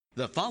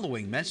The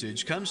following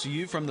message comes to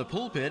you from the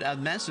pulpit of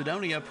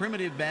Macedonia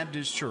Primitive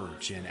Baptist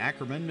Church in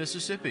Ackerman,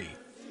 Mississippi.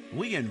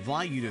 We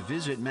invite you to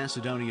visit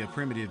Macedonia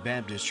Primitive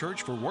Baptist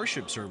Church for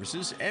worship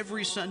services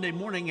every Sunday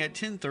morning at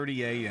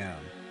 10:30 a.m.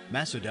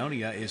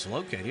 Macedonia is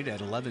located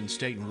at 11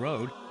 Staten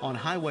Road on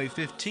Highway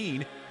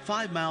 15,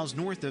 5 miles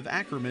north of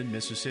Ackerman,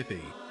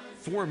 Mississippi.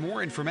 For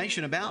more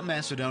information about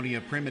Macedonia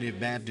Primitive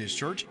Baptist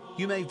Church,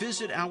 you may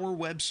visit our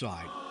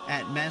website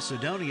at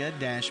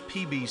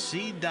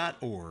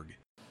macedonia-pbc.org.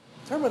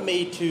 Turn with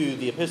me to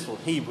the Epistle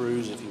of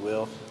Hebrews, if you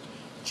will,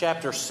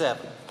 chapter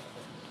 7.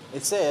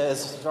 It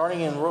says,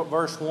 starting in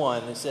verse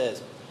 1, it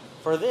says,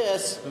 "For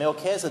this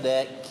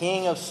Melchizedek,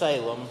 king of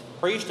Salem,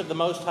 priest of the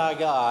Most High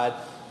God,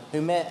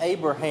 who met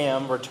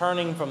Abraham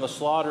returning from the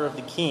slaughter of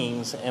the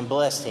kings and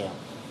blessed him,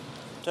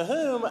 to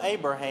whom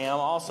Abraham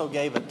also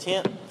gave a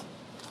tenth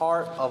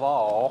part of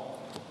all,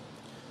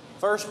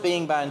 first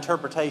being by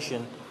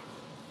interpretation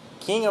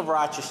king of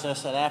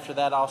righteousness, and after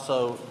that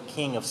also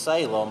king of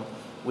Salem,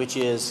 which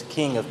is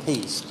king of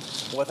peace,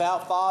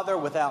 without father,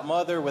 without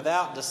mother,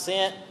 without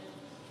descent,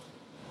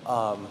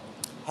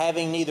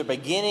 having neither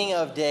beginning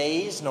of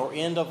days nor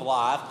end of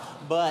life,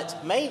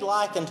 but made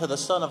like unto the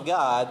Son of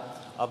God,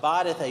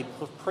 abideth a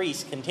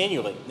priest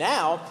continually.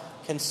 Now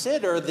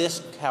consider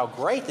this, how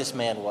great this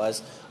man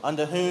was,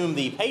 unto whom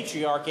the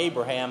patriarch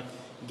Abraham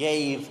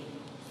gave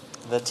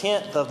the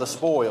tenth of the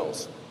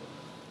spoils.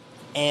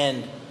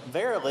 And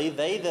verily,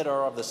 they that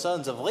are of the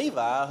sons of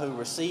Levi, who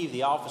receive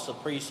the office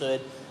of priesthood,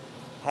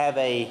 have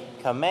a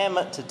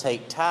commandment to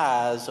take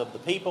tithes of the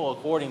people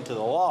according to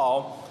the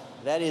law,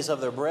 that is, of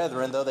their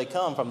brethren, though they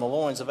come from the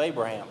loins of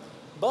Abraham.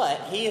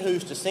 But he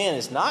whose descent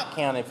is not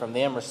counted from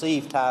them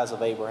received tithes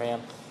of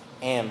Abraham,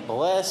 and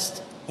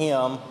blessed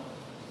him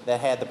that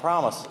had the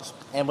promises.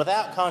 And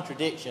without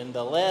contradiction,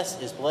 the less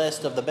is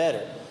blessed of the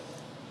better.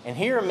 And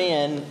here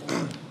men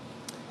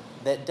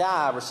that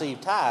die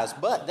receive tithes,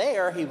 but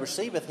there he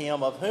receiveth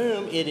him of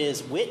whom it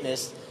is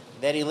witnessed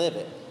that he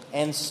liveth.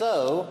 I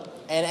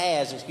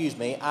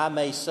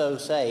may so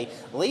say,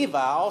 Levi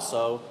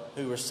also,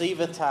 who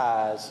receiveth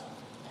tithes,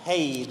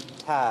 paid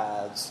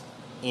tithes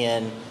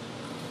in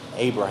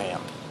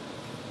Abraham."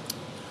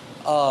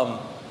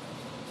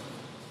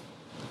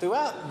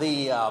 Throughout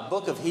the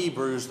book of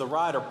Hebrews, the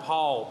writer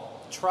Paul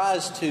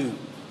tries to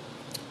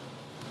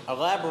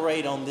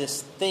elaborate on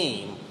this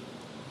theme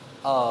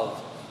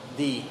of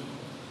the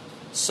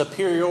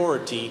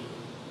superiority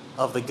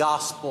of the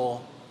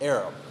gospel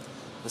era,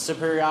 the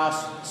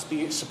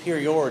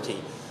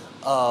superiority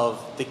of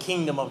the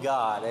kingdom of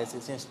God as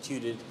it's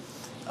instituted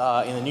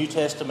in the New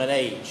Testament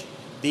age,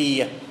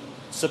 the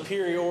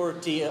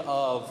superiority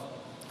of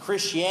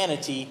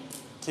Christianity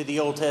to the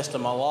Old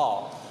Testament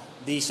law,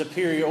 the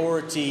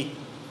superiority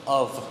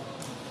of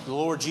the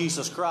Lord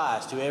Jesus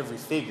Christ to every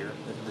figure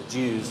that the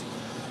Jews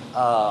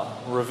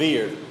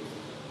revered.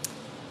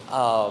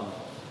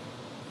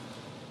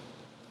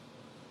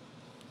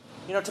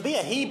 To be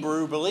a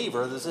Hebrew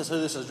believer, this is who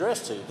this is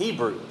addressed to,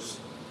 Hebrews.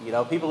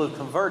 People who've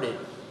converted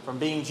from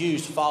being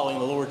Jews to following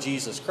the Lord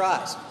Jesus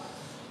Christ.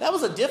 That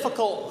was a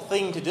difficult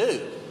thing to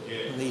do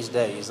these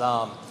days.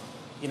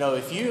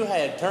 If you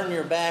had turned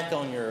your back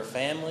on your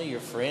family, your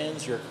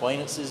friends, your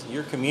acquaintances,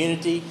 your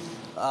community,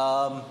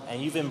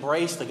 and you've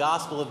embraced the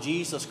gospel of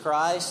Jesus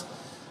Christ,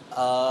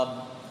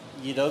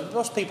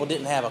 most people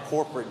didn't have a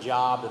corporate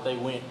job that they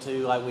went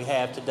to like we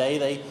have today.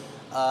 They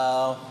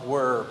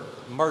were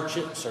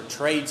merchants or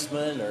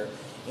tradesmen or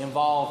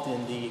involved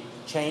in the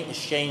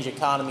exchange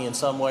economy in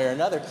some way or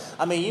another.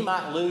 You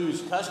might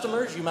lose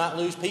customers. You might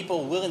lose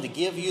people willing to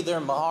give you their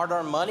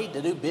hard-earned money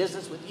to do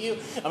business with you.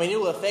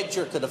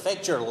 It could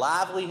affect your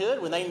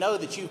livelihood when they know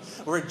that you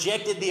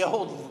rejected the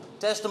Old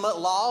Testament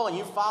law and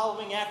you're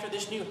following after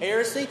this new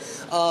heresy.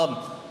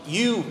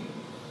 Your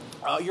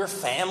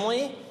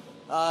family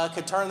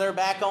could turn their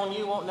back on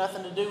you, want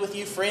nothing to do with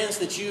you. Friends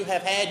that you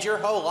have had your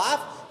whole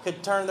life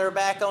could turn their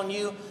back on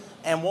you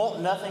and want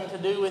nothing to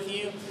do with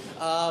you.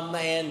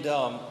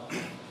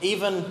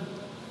 Even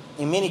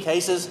in many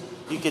cases,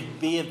 you could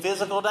be in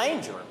physical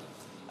danger.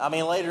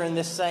 Later in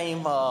this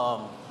same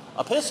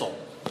epistle,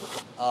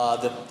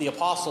 the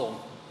apostle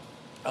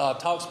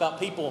talks about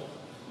people,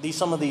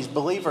 some of these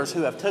believers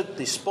who have took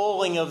the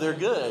spoiling of their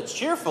goods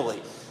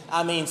cheerfully.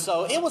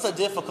 So it was a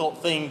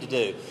difficult thing to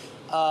do.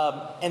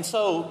 And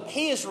so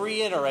he is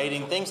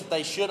reiterating things that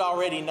they should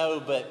already know,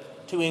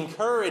 but to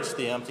encourage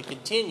them to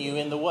continue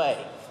in the way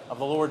of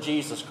the Lord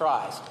Jesus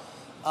Christ.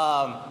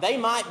 They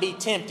might be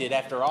tempted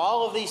after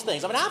all of these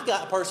things. I've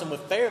got a person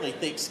with fairly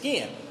thick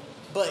skin,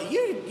 but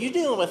you're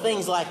dealing with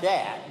things like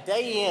that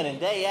day in and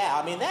day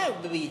out.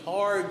 That would be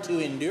hard to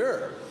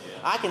endure.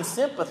 I can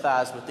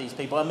sympathize with these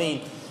people.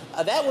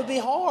 That would be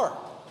hard.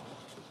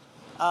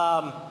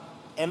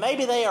 And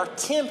maybe they are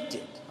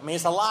tempted.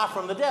 It's a lie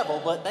from the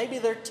devil, but maybe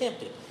they're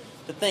tempted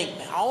to think,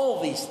 all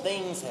these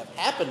things have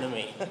happened to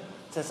me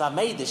since I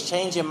made this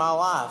change in my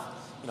life.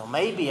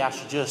 Maybe I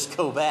should just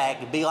go back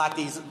and be like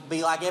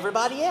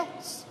everybody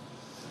else.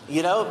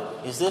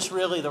 Is this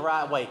really the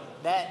right way?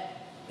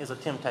 That is a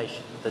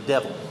temptation, the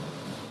devil.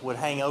 would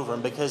hang over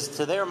them, because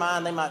to their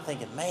mind they might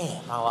think,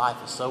 man, my life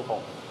is so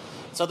hard.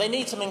 So they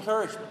need some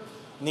encouragement.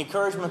 And the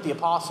encouragement the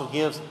apostle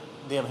gives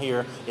them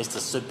here is the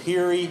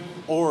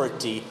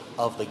superiority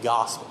of the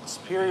gospel, the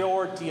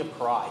superiority of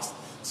Christ,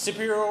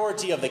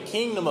 superiority of the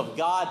kingdom of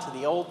God to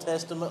the Old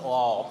Testament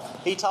law.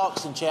 He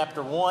talks in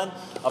chapter 1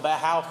 about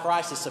how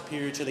Christ is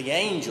superior to the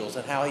angels,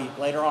 and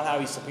how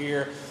he's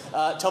superior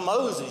to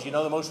Moses,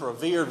 the most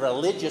revered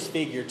religious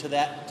figure to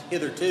that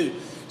hitherto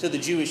to the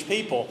Jewish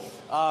people.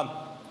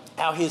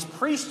 How his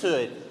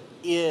priesthood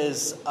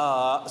is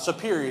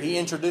superior. He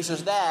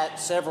introduces that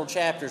several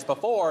chapters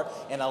before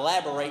and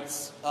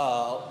elaborates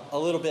a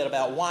little bit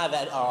about why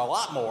that, or a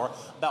lot more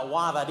about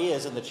why that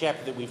is in the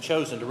chapter that we've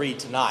chosen to read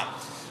tonight.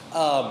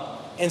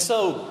 And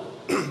so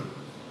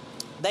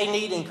they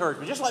need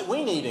encouragement, just like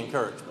we need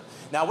encouragement.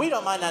 Now,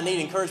 might not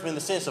need encouragement in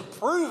the sense of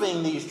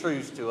proving these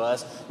truths to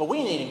us, but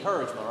we need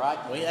encouragement, right?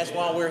 That's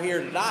why we're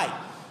here tonight,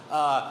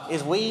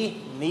 is we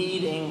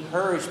need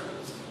encouragement.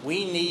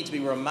 We need to be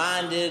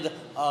reminded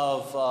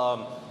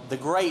of the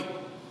great,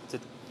 to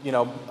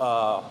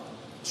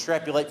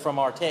extrapolate from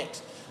our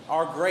text,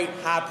 our great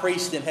high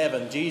priest in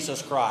heaven,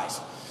 Jesus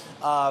Christ.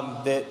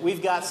 That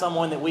we've got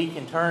someone that we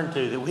can turn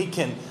to, that we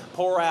can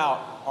pour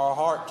out our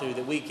heart to,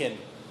 that we can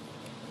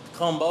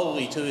come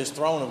boldly to his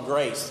throne of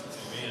grace.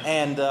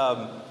 And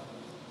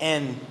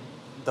the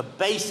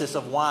basis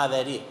of why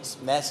that is.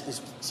 And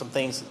that's some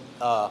things,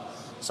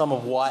 some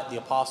of what the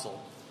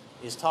apostle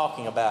is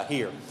talking about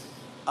here.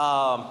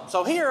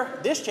 So here,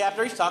 this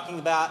chapter, he's talking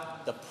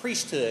about the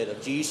priesthood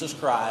of Jesus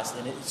Christ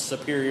and its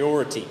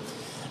superiority.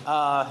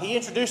 He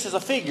introduces a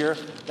figure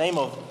named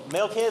of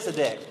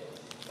Melchizedek,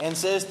 and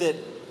says that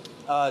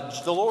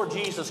the Lord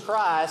Jesus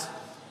Christ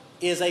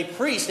is a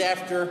priest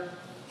after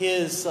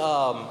his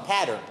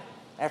pattern,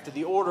 after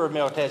the order of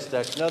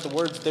Melchizedek. In other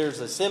words,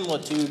 there's a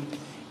similitude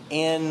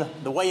in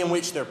the way in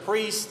which they're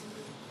priests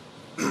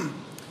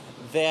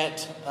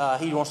that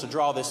he wants to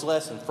draw this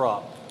lesson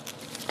from.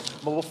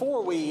 But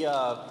before we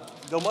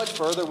go much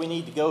further, we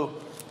need to go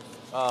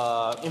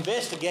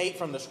investigate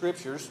from the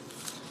Scriptures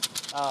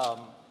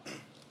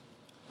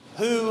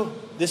who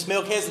this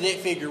Melchizedek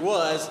figure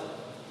was,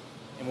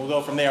 and we'll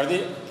go from there.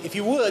 If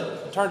you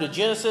would, turn to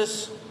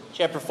Genesis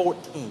chapter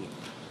 14.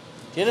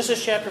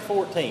 Genesis chapter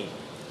 14.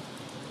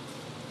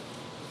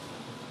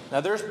 Now,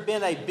 there's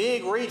been a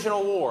big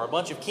regional war. A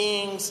bunch of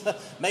kings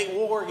make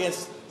war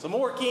against some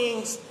more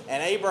kings,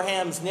 and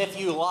Abraham's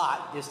nephew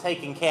Lot is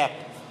taken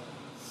captive.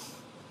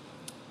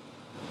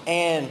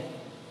 And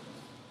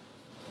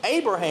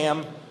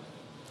Abram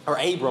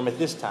at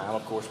this time,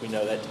 of course we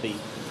know that to be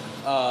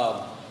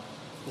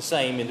the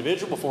same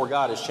individual before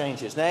God has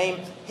changed his name.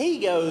 He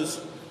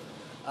goes,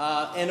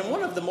 and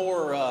one of the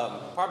more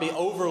probably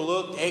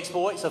overlooked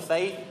exploits of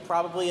faith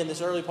probably in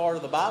this early part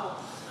of the Bible.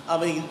 I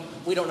mean,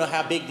 we don't know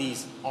how big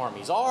these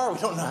armies are. We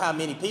don't know how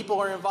many people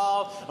are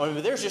involved. I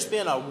mean, there's just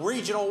been a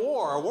regional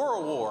war, a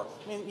world war.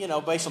 I mean,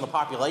 based on the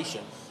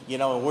population,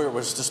 and where it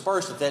was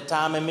dispersed at that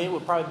time. I mean, it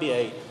would probably be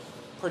a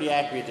pretty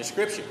accurate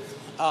description.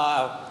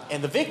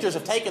 And the victors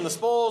have taken the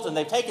spoils, and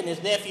they've taken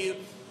his nephew,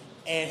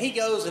 and he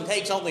goes and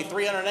takes only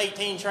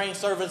 318 trained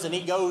servants, and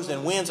he goes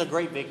and wins a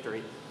great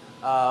victory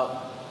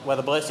by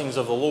the blessings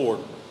of the Lord.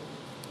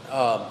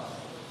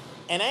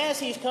 And as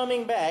he's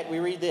coming back, we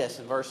read this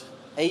in verse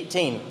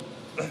 18.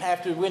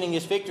 After winning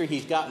his victory,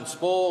 he's gotten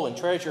spoil and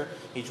treasure.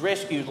 He's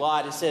rescued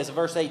Lot. It says in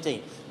verse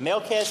 18,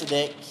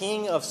 Melchizedek,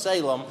 king of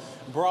Salem,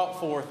 brought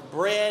forth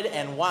bread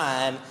and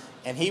wine,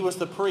 and he was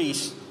the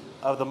priest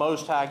of the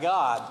Most High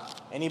God.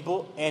 And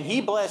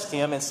he blessed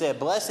him and said,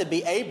 Blessed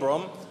be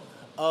Abram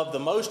of the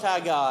Most High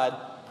God,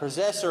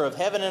 possessor of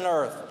heaven and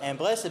earth, and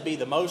blessed be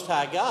the Most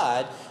High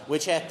God,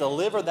 which hath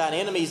delivered thine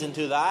enemies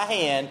into thy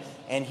hand,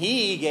 and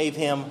he gave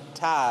him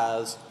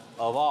tithes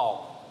of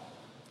all.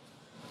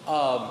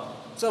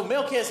 So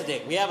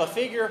Melchizedek, we have a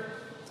figure.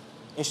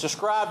 It's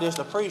described as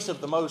the priest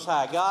of the Most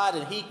High God,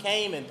 and he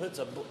came and puts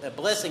a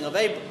blessing of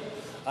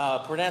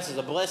pronounces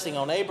a blessing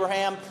on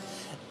Abraham,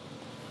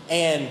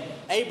 and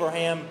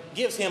Abraham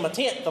gives him a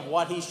tenth of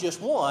what he's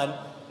just won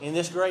in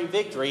this great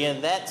victory,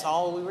 and that's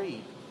all we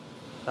read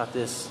about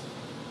this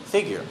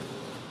figure.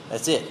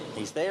 That's it.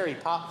 He's there, he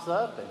pops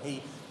up, and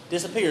he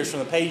disappears from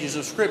the pages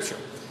of Scripture.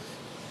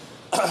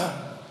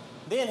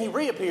 Then he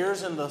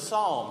reappears in the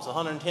Psalms, the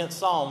 110th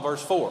Psalm,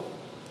 verse 4,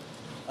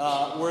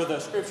 where the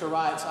Scripture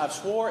writes, I've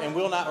swore and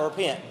will not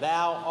repent.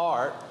 Thou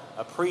art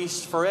a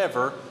priest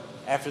forever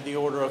after the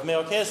order of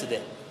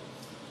Melchizedek.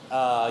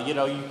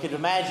 You could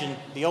imagine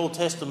the Old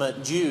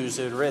Testament Jews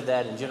who had read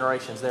that in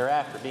generations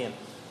thereafter being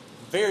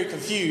very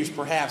confused,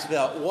 perhaps,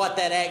 about what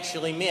that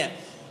actually meant.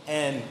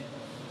 And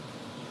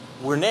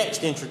we're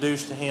next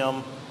introduced to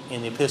him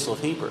in the Epistle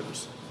of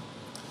Hebrews.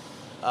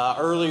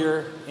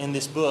 Earlier in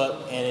this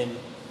book, and in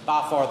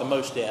by far the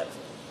most depth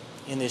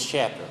in this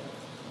chapter.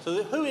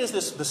 So who is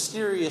this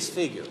mysterious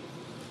figure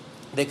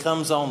that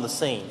comes on the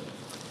scene?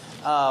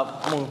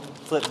 I'm going to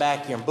flip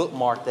back here and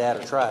bookmark that,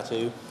 or try to,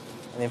 and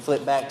then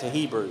flip back to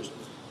Hebrews.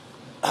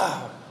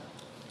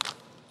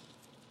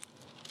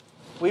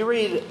 We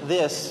read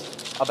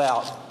this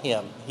about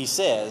him. He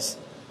says,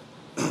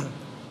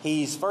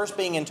 he's first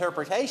being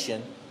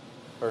interpretation,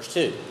 verse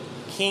 2,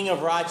 king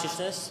of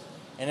righteousness,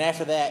 and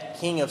after that,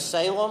 king of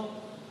Salem,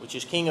 which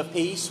is king of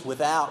peace,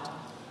 without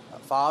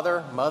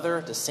father, mother,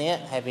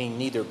 descent, having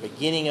neither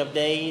beginning of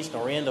days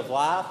nor end of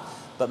life,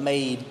 but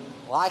made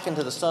like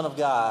unto the Son of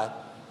God,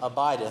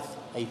 abideth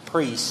a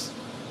priest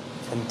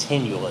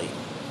continually.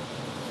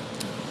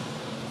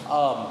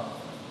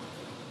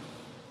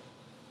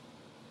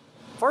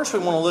 First, we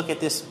want to look at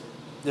this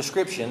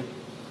description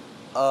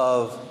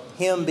of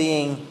him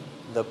being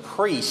the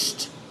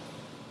priest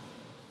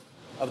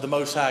of the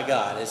Most High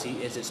God, as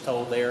it's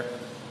told there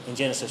in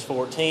Genesis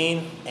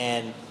 14,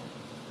 and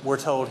we're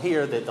told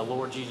here that the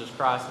Lord Jesus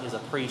Christ is a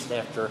priest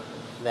after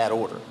that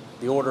order,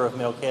 the order of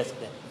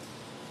Melchizedek.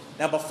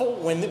 Now,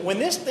 when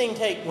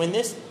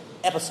this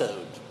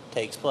episode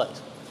takes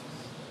place,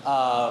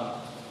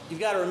 you've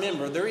got to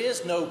remember there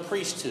is no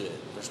priesthood.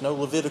 There's no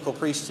Levitical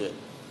priesthood.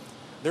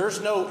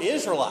 There's no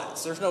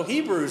Israelites. There's no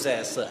Hebrews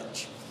as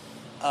such.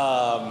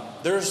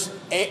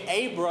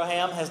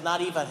 Abraham has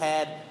not even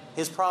had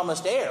his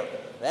promised heir.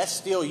 That's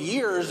still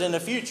years in the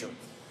future.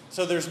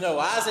 So there's no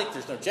Isaac,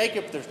 there's no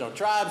Jacob, there's no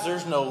tribes,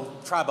 there's no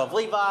tribe of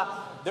Levi.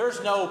 There's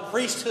no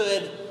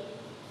priesthood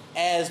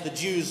as the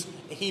Jews,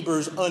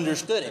 Hebrews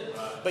understood it.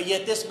 But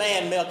yet this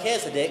man,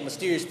 Melchizedek,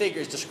 mysterious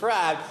figure, is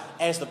described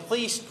as the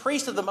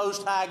priest of the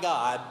Most High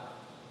God.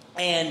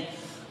 And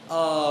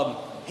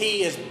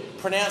he is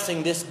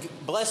pronouncing this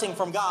blessing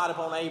from God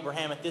upon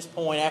Abraham at this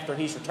point after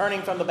he's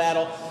returning from the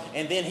battle.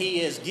 And then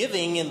he is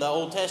giving in the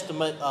Old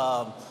Testament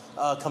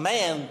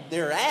command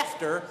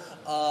thereafter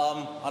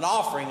an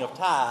offering of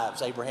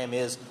tithes, Abraham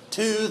is,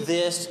 to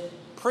this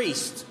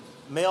priest,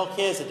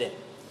 Melchizedek.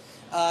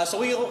 So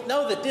we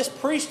know that this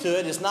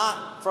priesthood is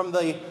not from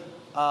the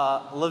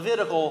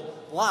Levitical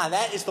line.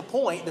 That is the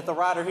point that the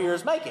writer here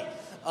is making.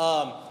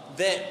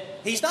 That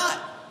he's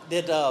not.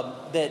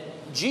 That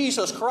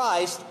Jesus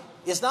Christ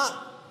is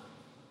not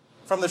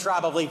from the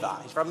tribe of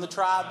Levi. He's from the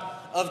tribe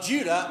of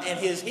Judah, and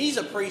he's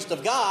a priest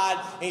of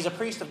God, and he's a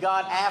priest of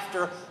God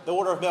after the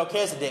order of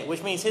Melchizedek,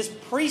 which means his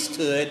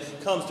priesthood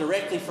comes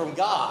directly from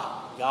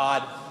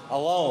God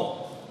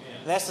alone.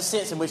 And that's the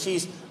sense in which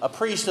he's a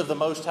priest of the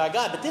Most High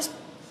God. But this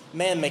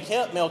man,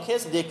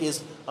 Melchizedek,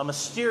 is a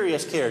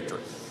mysterious character.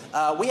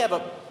 We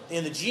have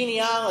in the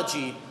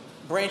genealogy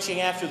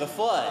branching after the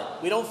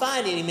flood, we don't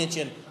find any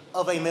mention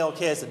of a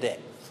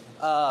Melchizedek.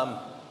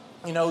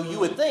 You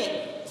would think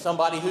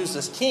somebody who's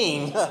this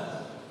king,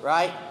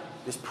 right?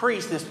 This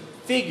priest, this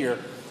figure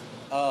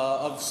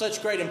of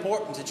such great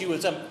importance that you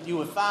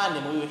would find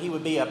him. He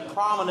would be a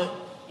prominent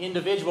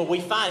individual.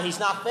 We find he's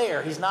not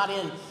there. He's not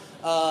in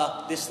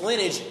this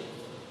lineage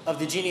of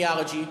the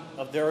genealogy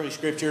of the early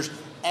scriptures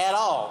at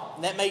all.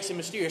 And that makes him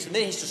mysterious. And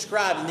then he's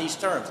described in these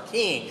terms: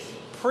 king,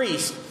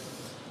 priest.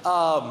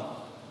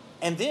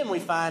 And then we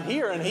find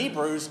here in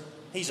Hebrews,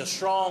 he's a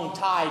strong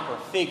type or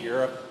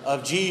figure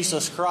of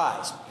Jesus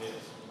Christ.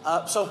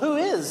 So who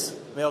is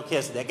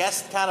Melchizedek?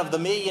 That's kind of the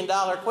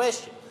million-dollar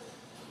question.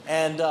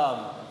 And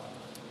I'm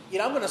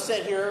going to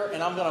sit here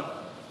and I'm going to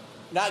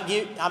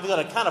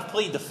kind of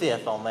plead the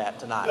fifth on that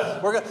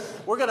tonight.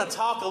 We're going to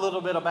talk a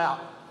little bit about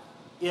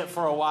it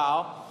for a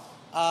while,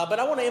 but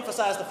I want to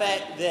emphasize the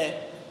fact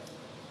that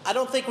I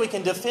don't think we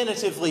can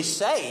definitively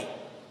say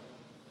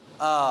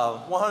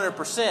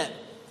 100%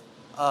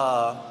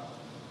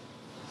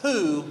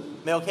 who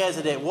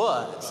Melchizedek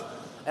was.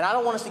 And I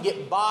don't want us to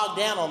get bogged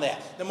down on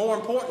that. The more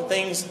important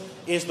things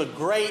is the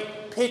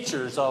great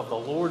pictures of the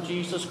Lord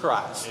Jesus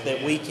Christ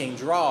that we can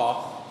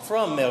draw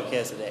from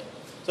Melchizedek.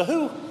 So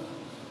who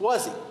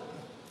was he?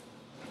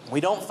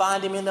 We don't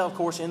find him, of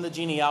course, in the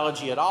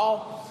genealogy at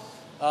all.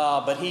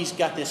 But he's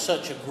got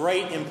such a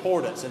great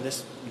importance. And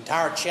this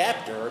entire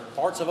chapter,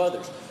 parts of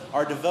others,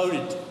 are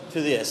devoted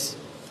to this,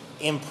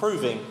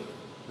 improving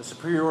the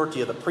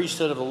superiority of the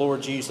priesthood of the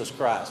Lord Jesus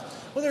Christ.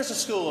 Well, there's a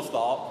school of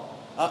thought.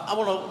 I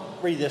want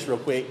to read this real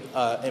quick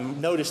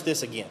and notice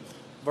this again.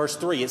 Verse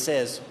 3, it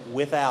says,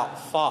 without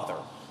father,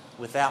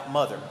 without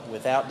mother,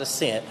 without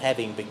descent,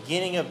 having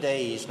beginning of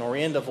days nor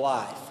end of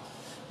life,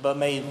 but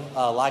made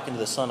like unto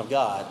the Son of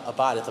God,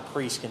 abideth a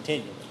priest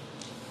continually.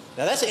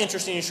 Now that's an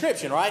interesting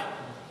description, right?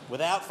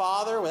 Without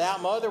father,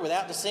 without mother,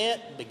 without descent,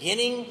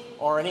 beginning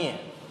or an end.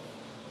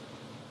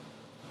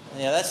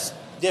 Yeah, that's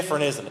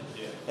different, isn't it?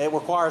 Yeah. It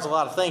requires a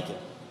lot of thinking.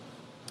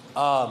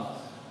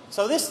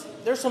 So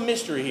there's some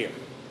mystery here.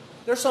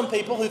 There's some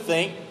people who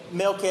think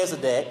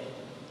Melchizedek,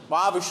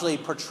 while obviously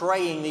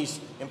portraying these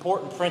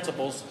important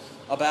principles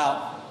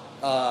about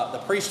the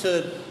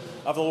priesthood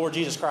of the Lord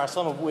Jesus Christ,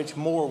 some of which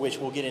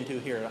we'll get into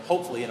here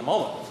hopefully in a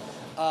moment.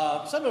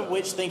 Some of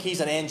which think he's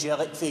an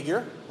angelic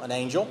figure, an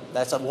angel.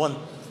 That's one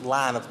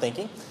line of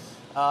thinking.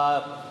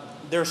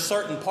 There's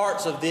certain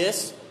parts of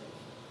this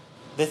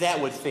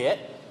that would fit.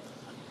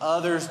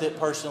 Others that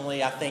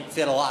personally I think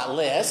fit a lot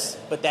less,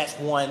 but that's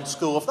one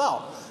school of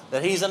thought,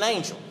 that he's an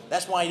angel.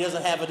 That's why he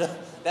doesn't have a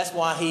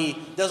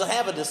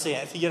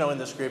descent, in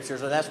the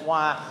scriptures, and that's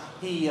why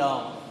he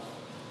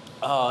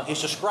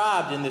is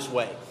described in this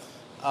way.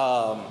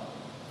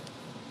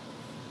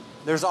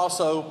 There's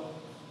also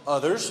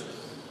others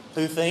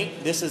who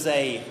think this is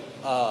a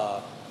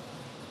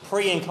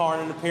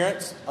pre-incarnate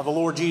appearance of the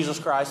Lord Jesus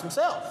Christ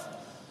himself.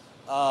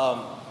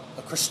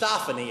 A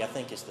Christophany, I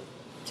think, is the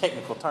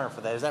technical term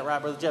for that. Is that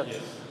right, Brother Jeff?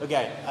 Yes.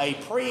 Okay, a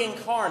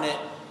pre-incarnate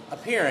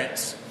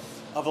appearance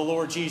of the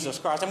Lord Jesus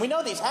Christ. And we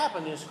know these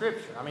happened in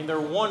Scripture. I mean,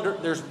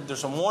 there's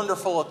some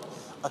wonderful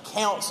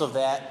accounts of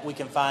that we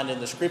can find in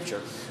the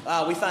Scripture.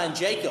 We find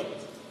Jacob,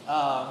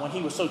 when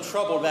he was so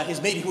troubled about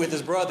his meeting with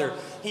his brother,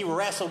 he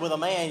wrestled with a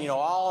man,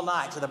 all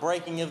night to the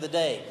breaking of the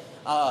day.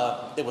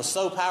 It was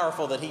so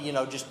powerful that he,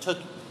 just took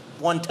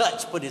one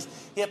touch, put his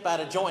hip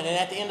out of joint. And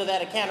at the end of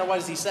that encounter, what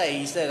does he say?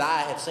 He said,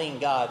 I have seen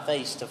God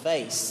face to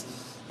face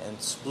and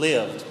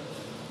lived.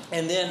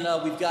 And then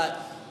we've got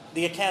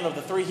the account of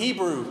the 3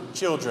 Hebrew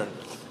children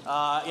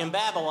in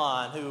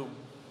Babylon who,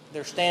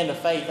 their stand of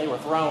faith, they were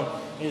thrown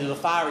into the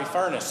fiery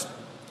furnace.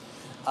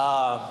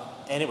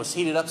 And it was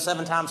heated up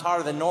 7 times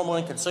hotter than normal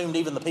and consumed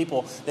even the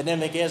people that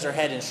Nebuchadnezzar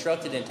had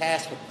instructed and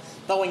tasked with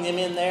throwing them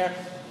in there.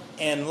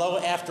 And lo,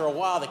 after a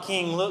while, the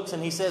king looks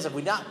and he says, have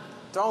we not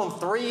thrown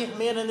 3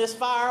 men in this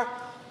fire?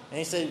 And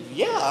he said,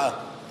 yeah.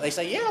 They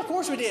say, yeah, of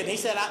course we did. And he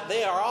said,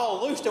 they are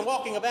all loosed and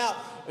walking about.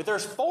 But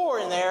there's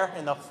 4 in there,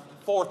 and the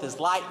 4th is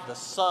like the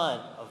Son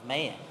of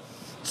Man,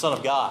 Son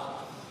of God.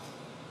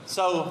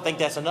 So I think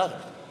that's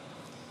another.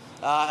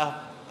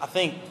 I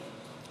think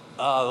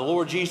the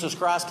Lord Jesus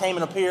Christ came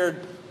and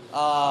appeared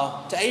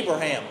to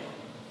Abraham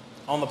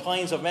on the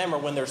plains of Mamre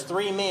when there's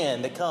 3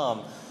 men that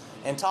come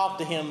and talk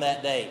to him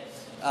that day.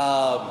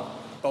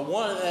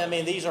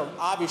 But these are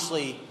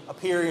obviously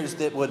appearances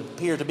that would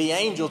appear to be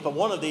angels, but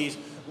one of these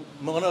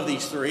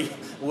 3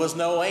 was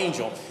no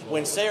angel.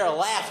 When Sarah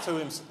laughed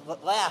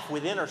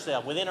within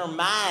herself, within her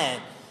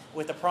mind,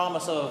 with the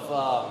promise of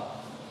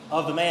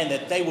the man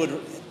that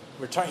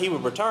he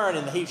would return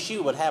and she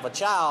would have a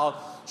child,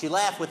 she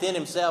laughed within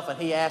himself,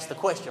 and he asked the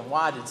question,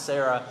 why did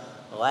Sarah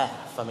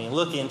laugh? I mean,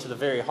 look into the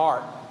very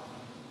heart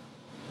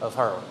of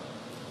her.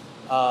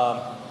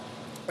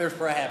 There's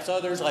perhaps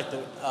others, like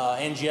the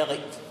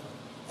angelic,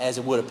 as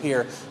it would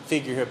appear,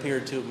 figure who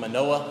appeared to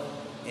Manoah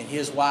and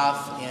his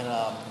wife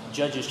in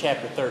Judges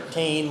chapter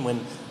 13,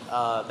 when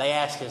they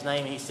asked his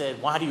name, he said,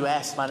 why do you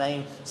ask my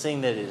name,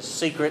 seeing that it is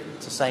secret?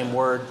 It's the same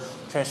word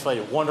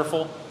translated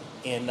wonderful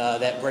in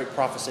that great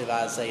prophecy of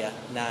Isaiah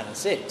 9 and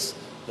 6,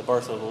 the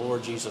birth of the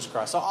Lord Jesus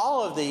Christ. So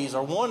all of these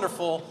are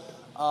wonderful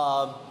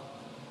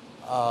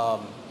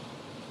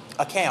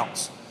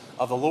accounts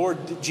of the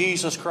Lord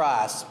Jesus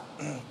Christ.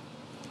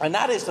 And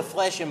not as the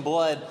flesh and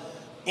blood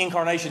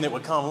incarnation that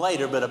would come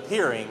later, but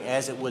appearing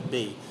as it would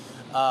be.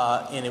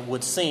 And it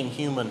would seem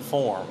human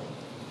form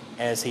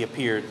as he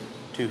appeared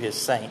to his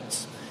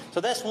saints.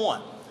 So that's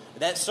one.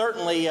 That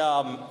certainly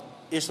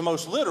is the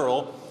most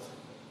literal,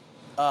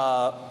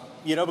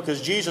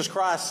 because Jesus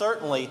Christ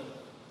certainly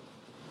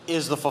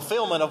is the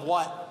fulfillment of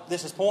what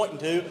this is pointing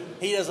to.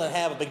 He doesn't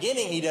have a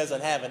beginning. He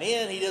doesn't have an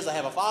end. He doesn't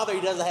have a father.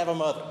 He doesn't have a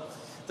mother.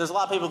 There's a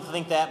lot of people who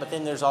think that, but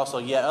then there's also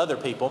yet other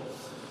people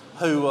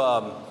who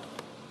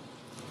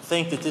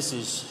think that this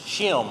is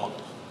Shem,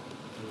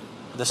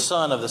 the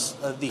son of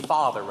the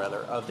father,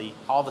 of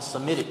all the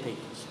Semitic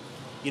peoples.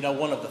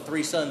 One of the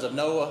 3 sons of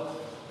Noah.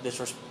 This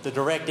was the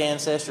direct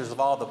ancestors of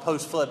all the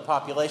post-flood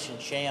population,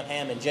 Shem,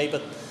 Ham, and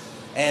Japheth.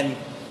 And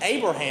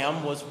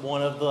Abraham was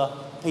one of the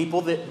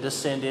people that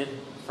descended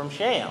from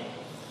Shem.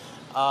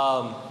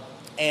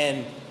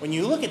 And when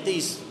you look at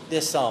this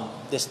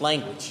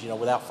language,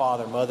 without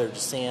father, mother,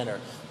 descent,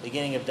 or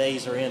beginning of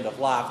days or end of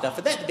life. Now,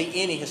 for that to be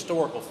any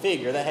historical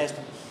figure, that has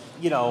to,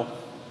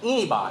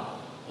 anybody,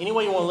 any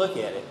way you want to look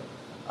at it.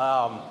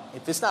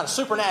 If it's not a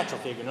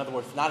supernatural figure, in other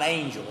words, it's not an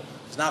angel,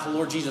 it's not the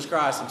Lord Jesus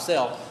Christ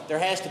himself, there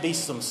has to be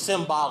some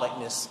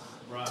symbolicness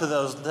to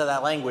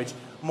that language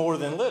more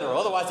than literal.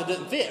 Otherwise, it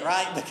doesn't fit,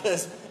 right?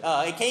 Because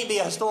it can't be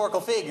a historical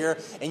figure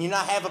and you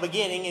not have a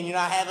beginning and you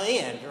not have an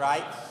end,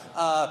 right?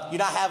 You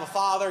not have a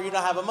father, you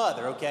not have a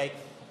mother, okay?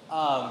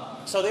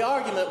 So the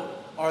argument,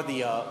 or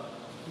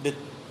the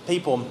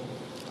people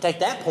take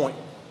that point,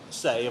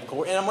 say, of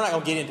course, and we're not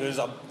going to get into it, there's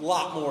a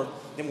lot more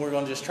than we're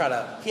going to just try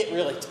to hit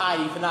really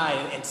tidy tonight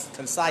and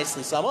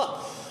concisely sum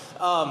up,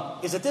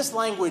 is that this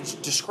language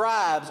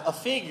describes a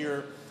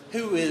figure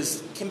who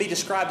can be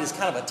described as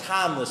kind of a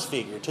timeless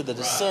figure to the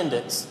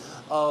descendants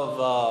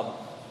of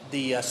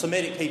the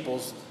Semitic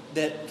peoples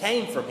that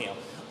came from him.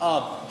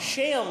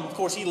 Shem, of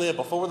course, he lived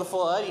before the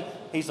flood.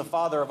 He's the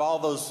father of all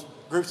those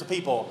groups of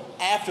people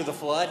after the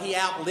flood. He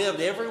outlived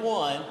every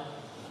one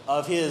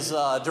of his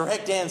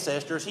direct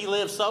ancestors. He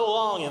lived so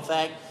long, in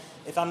fact,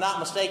 if I'm not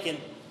mistaken,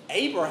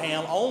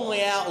 Abraham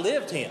only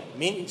outlived him.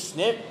 Meaning,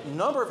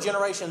 number of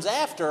generations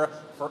after,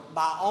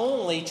 by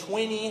only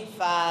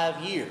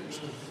 25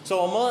 years. So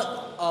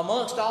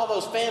amongst all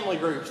those family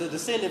groups that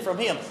descended from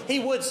him, he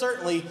would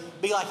certainly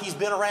be like he's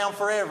been around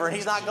forever and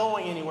he's not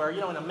going anywhere,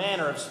 in a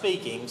manner of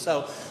speaking.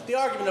 So the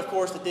argument, of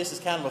course, that this is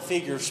kind of a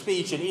figure of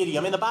speech and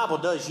idiom, the Bible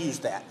does use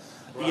that,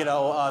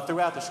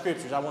 throughout the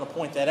Scriptures. I want to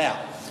point that out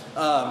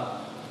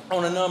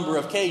on a number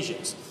of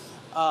occasions.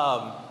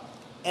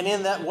 And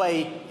in that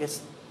way,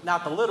 it's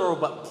not the literal,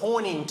 but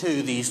pointing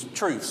to these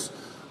truths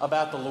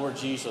about the Lord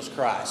Jesus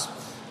Christ.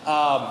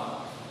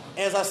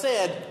 As I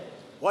said,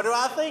 what do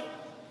I think?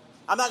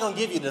 I'm not going to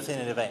give you a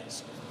definitive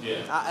answer.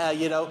 Yeah.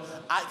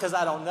 Because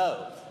I don't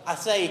know. I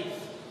say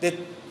that,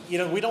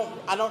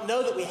 I don't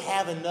know that we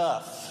have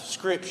enough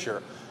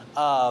Scripture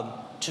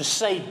to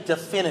say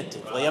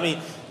definitively. I mean,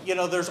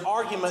 there's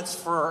arguments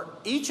for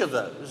each of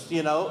those,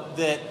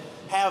 that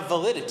have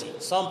validity.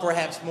 Some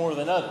perhaps more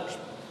than others.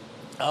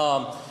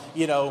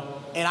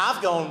 And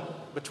I've gone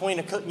between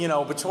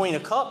a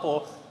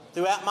couple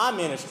throughout my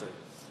ministry,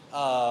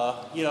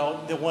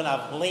 the one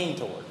I've leaned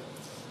toward.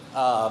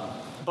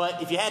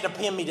 But if you had to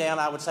pin me down,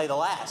 I would say the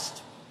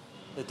last,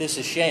 that this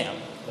is Shem,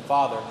 the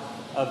father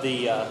of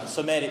the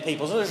Semitic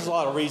peoples. And there's a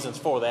lot of reasons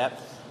for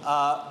that.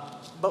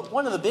 But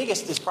one of the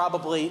biggest is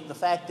probably the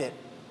fact that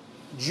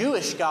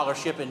Jewish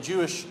scholarship and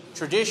Jewish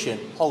tradition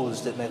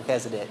holds that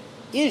Melchizedek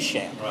is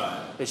Shem, right,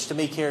 which to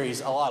me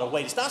carries a lot of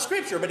weight. It's not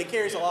Scripture, but it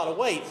carries a lot of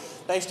weight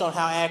based on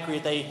how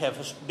accurate they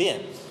have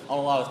been on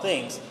a lot of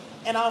things.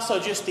 And also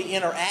just the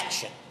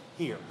interaction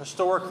here,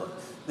 historically,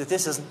 that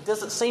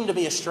doesn't seem to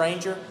be a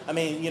stranger. I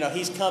mean,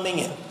 he's coming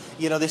and,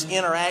 this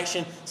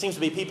interaction seems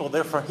to be people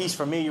there he's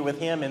familiar with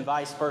him and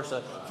vice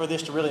versa, for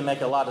this to really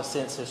make a lot of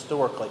sense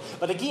historically.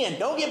 But again,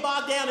 don't get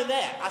bogged down in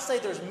that. I say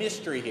there's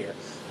mystery here.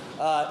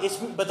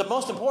 But the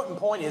most important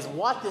point is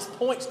what this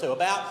points to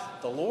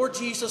about the Lord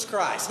Jesus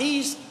Christ.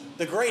 He's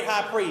the great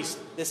high priest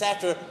that's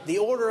after the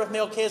order of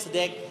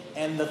Melchizedek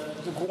and the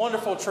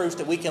wonderful truths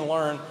that we can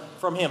learn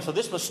from him. So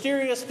this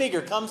mysterious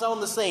figure comes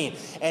on the scene,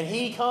 and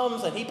he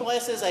comes and he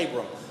blesses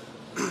Abram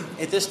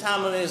at this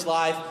time of his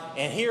life.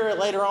 And here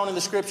later on in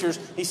the Scriptures,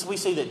 we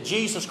see that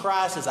Jesus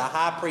Christ is a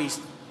high priest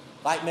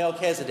like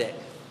Melchizedek.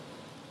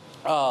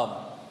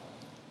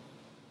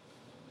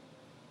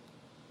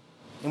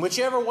 In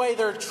whichever way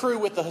they're true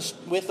with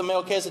the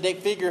Melchizedek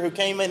figure who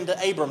came into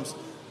Abram's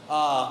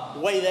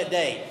way that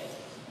day,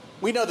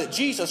 we know that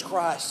Jesus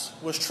Christ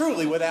was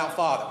truly without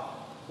father,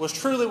 was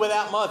truly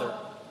without mother,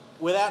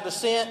 without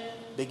descent,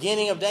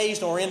 beginning of days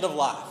nor end of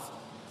life.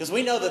 Because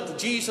we know that the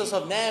Jesus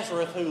of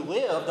Nazareth who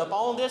lived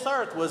upon this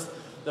earth was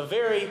the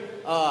very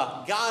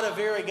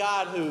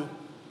God who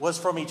was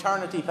from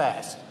eternity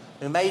past,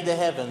 who made the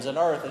heavens and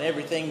earth and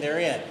everything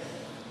therein,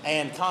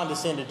 and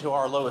condescended to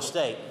our low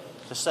estate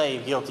to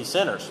save guilty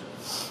sinners.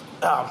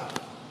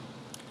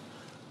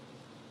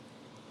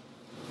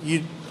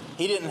 He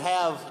didn't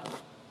have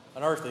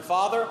an earthly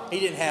father. He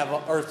didn't have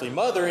an earthly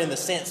mother in the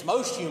sense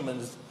most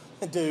humans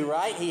do,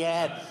 right? He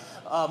had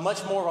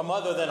much more of a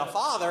mother than a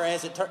father,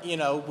 as it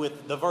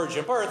with the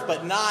virgin birth,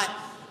 but not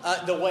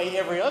the way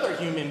every other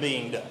human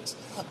being does.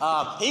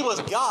 He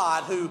was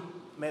God who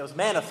was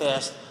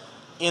manifest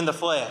in the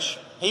flesh.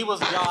 He was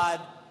God,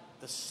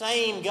 the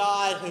same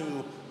God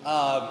who,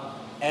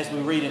 as we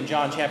read in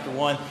John chapter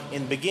 1,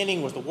 in the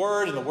beginning was the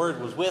Word, and the Word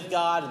was with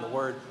God, and the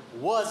Word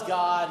was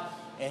God,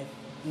 and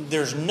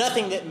there's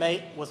nothing that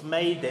was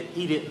made that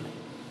He didn't make.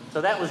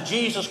 So that was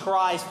Jesus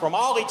Christ from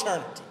all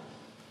eternity,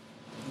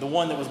 the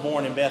one that was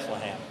born in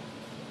Bethlehem,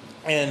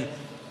 and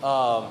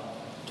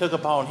took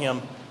upon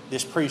Him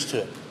this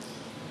priesthood.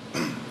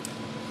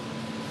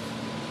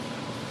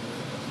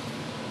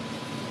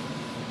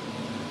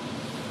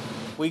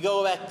 We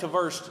go back to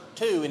verse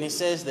 2, and it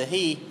says that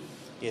He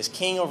is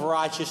King of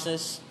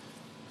righteousness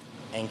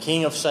and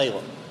King of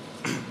Salem.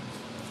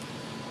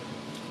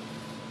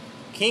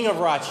 King of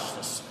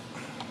righteousness.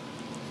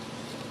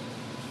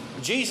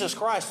 Jesus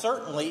Christ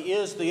certainly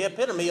is the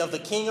epitome of the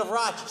King of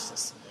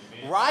righteousness.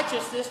 Amen.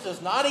 Righteousness does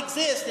not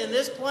exist in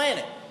this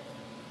planet.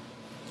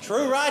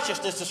 True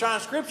righteousness,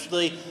 described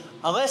scripturally,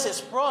 unless it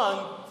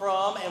sprung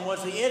from and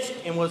was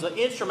the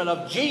instrument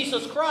of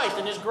Jesus Christ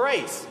and His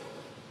grace.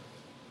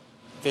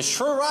 If it's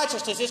true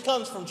righteousness, this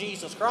comes from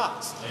Jesus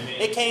Christ. Amen.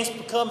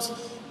 It comes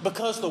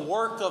because the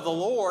work of the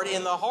Lord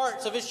in the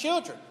hearts of His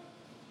children.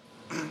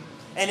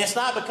 And it's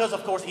not because,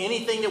 of course,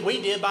 anything that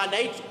we did by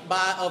nature,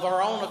 of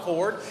our own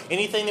accord,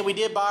 anything that we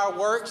did by our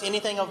works,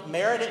 anything of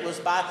merit. It was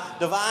by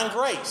divine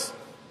grace.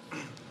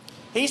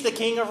 He's the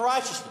King of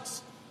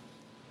righteousness.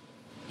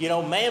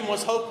 Man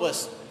was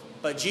hopeless,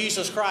 but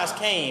Jesus Christ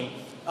came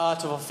to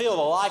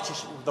fulfill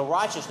the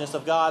righteousness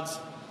of God's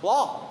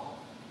law.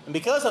 And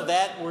because of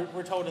that,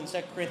 we're told in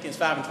 2 Corinthians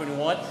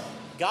 5:21,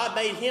 God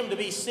made Him to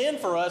be sin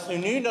for us who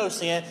knew no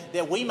sin,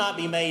 that we might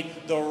be made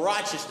the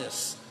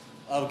righteousness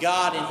of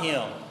God in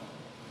Him.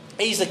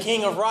 He's the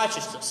King of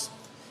righteousness.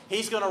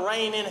 He's going to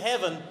reign in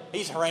heaven.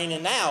 He's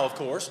reigning now, of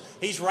course.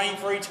 He's reigned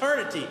for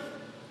eternity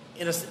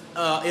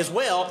as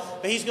well.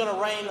 But He's going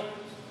to reign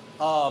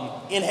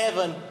in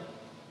heaven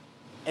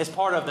as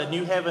part of the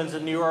new heavens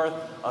and new earth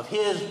of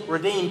His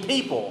redeemed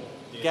people,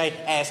 okay,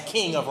 as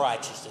King of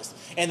righteousness.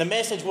 And the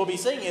message we'll be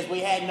singing is,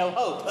 we had no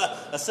hope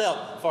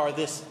except for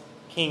this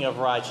King of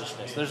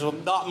righteousness. There's a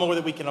lot more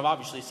that we can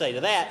obviously say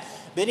to that.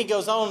 Then he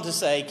goes on to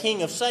say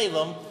King of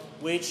Salem,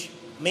 which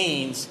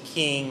means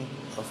King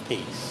of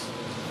Peace.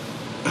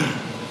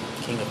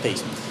 King of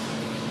Peace.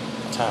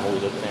 What time are we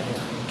looking at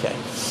here? Okay.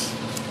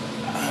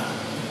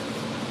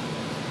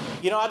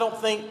 I don't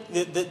think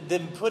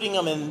that putting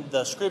them in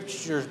the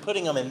Scriptures,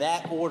 putting them in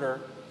that order,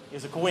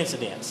 is a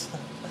coincidence.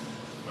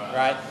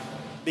 Right?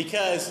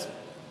 Because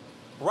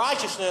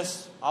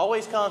righteousness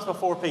always comes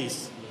before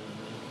peace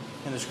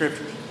in the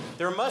Scriptures.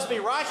 There must be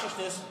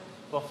righteousness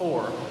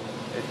before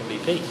there can be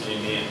peace.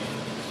 Amen.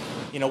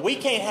 You know, we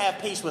can't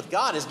have peace with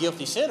God as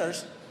guilty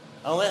sinners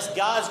unless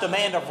God's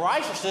demand of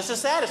righteousness is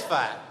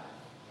satisfied.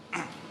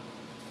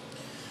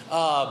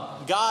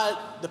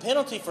 The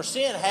penalty for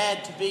sin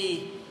had to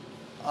be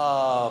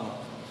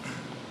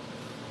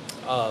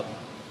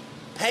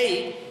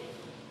paid,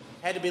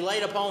 had to be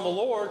laid upon the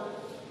Lord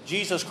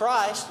Jesus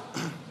Christ,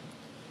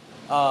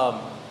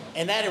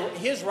 and that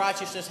His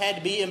righteousness had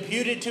to be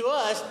imputed to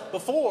us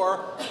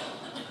before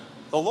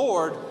the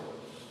Lord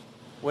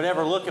would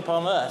ever look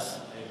upon us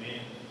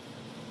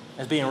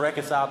as being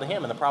reconciled to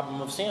Him and the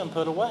problem of sin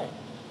put away.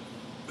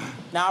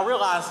 Now I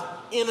realize,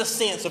 in a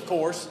sense, of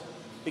course,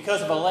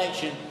 because of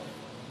election,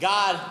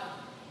 God,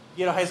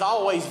 has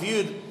always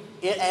viewed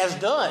it as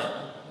done,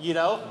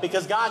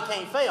 because God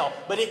can't fail.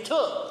 But it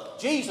took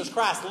Jesus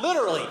Christ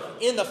literally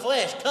in the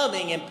flesh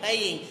coming and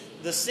paying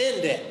the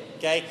sin debt,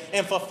 okay,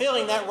 and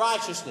fulfilling that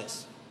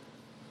righteousness.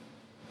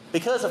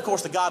 Because, of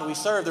course, the God we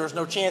serve, there was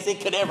no chance it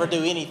could ever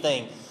do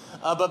anything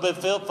but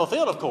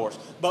fulfilled, of course.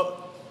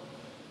 But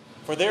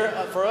for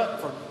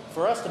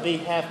us to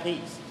have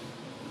peace,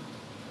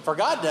 for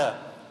God to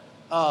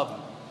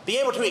be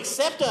able to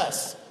accept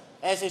us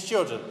as His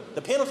children,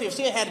 the penalty of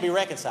sin had to be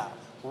reconciled.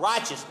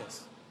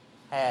 Righteousness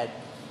had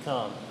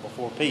come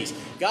before peace.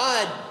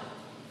 God's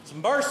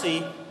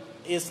mercy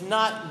is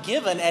not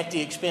given at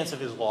the expense of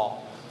His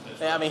law.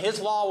 I mean, His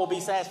law will be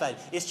satisfied.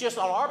 It's just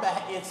on our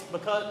back. It's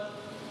because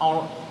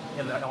on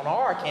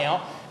our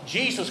account,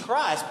 Jesus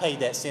Christ paid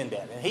that sin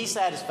debt, and He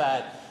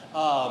satisfied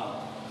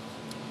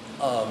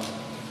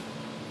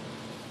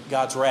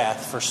God's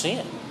wrath for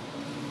sin.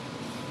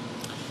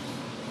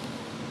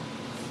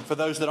 For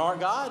those that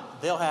aren't God,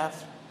 they'll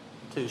have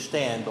to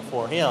stand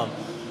before Him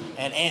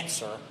and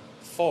answer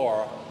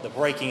for the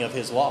breaking of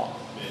His law.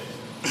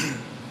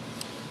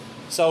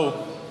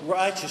 So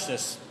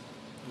righteousness,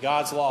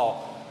 God's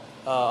law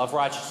of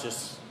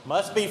righteousness,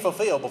 must be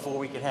fulfilled before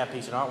we can have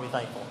peace. And aren't we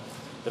thankful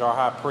that our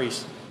high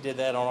priest did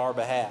that on our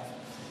behalf?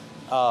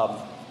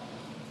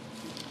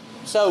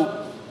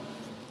 So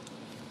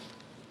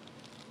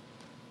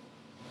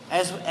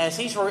as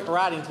he's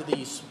writing to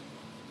these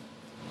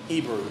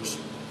Hebrews,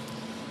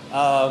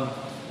 and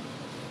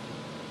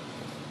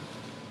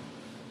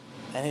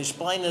he's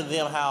explaining to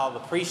them how the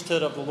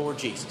priesthood of the Lord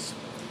Jesus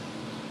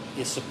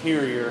is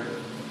superior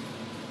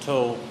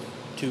to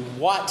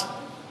what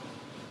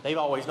they've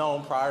always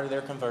known prior to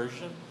their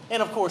conversion.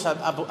 And of course,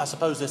 I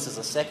suppose this is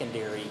a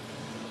secondary,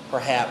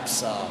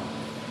 perhaps,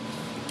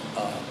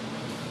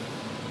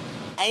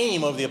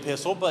 aim of the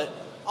epistle, but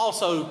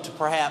also to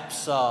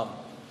perhaps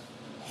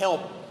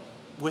help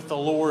with the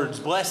Lord's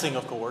blessing,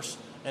 of course,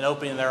 and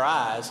opening their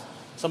eyes.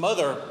 Some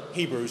other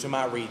Hebrews who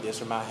might read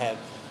this or might have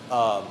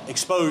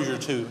exposure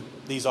to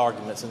these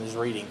arguments in this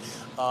reading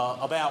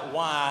about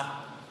why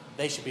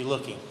they should be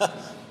looking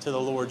to the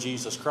Lord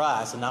Jesus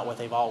Christ and not what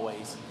they've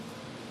always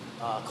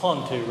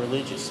clung to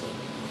religiously.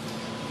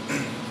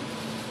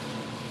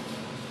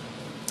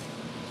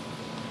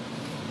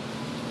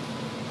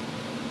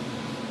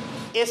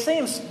 It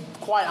seems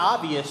quite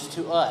obvious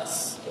to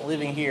us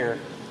living here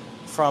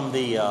from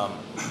the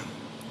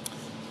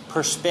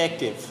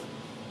perspective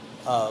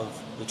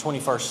of the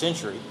 21st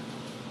century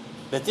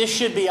that this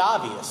should be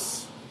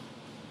obvious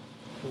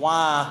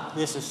why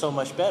this is so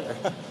much better,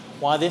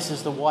 why this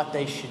is what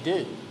they should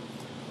do.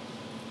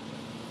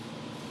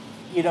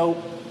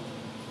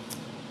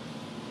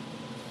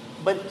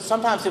 But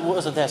sometimes it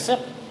wasn't that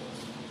simple.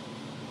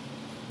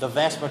 The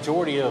vast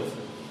majority of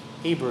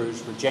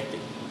Hebrews rejected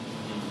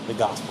the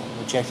gospel,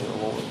 rejected the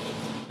Lord.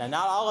 Now,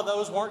 not all of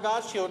those weren't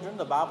God's children.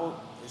 The Bible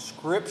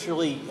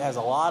scripturally has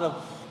a lot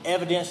of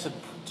evidence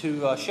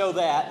to show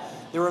that.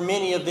 There were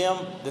many of them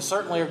that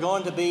certainly are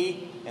going to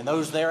be, and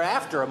those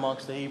thereafter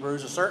amongst the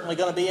Hebrews are certainly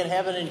going to be in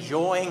heaven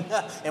enjoying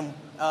and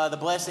the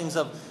blessings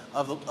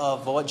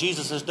of what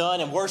Jesus has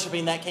done and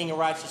worshiping that King of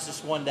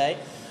Righteousness one day.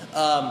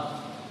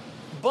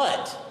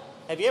 But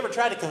have you ever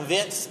tried to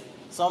convince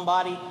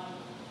somebody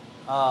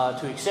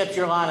to accept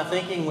your line of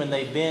thinking when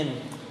they've been,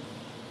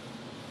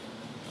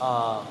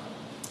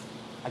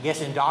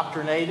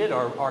 indoctrinated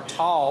or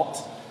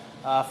taught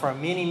for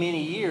many,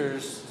 many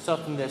years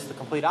something that's the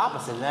complete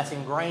opposite, and that's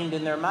ingrained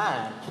in their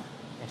mind?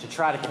 And to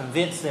try to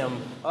convince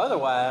them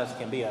otherwise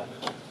can be a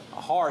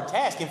hard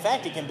task. In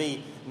fact, it can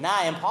be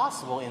nigh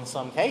impossible in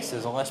some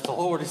cases unless the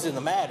Lord is in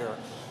the matter.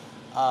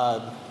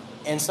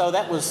 And so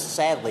that was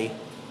sadly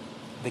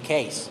the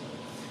case.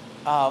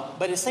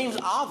 But it seems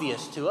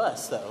obvious to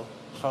us, though,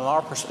 from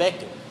our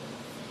perspective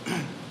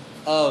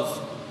of,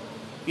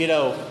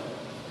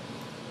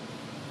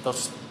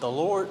 the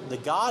Lord, the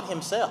God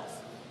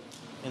Himself,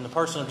 in the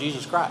person of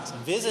Jesus Christ,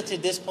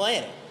 visited this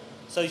planet.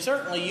 So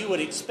certainly you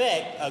would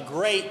expect a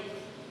great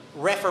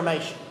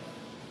reformation,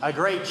 a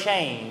great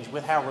change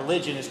with how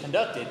religion is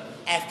conducted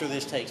after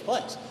this takes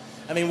place.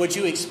 I mean, would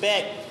you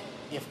expect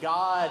if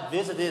God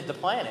visited the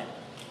planet,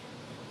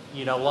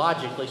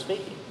 logically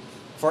speaking,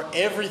 for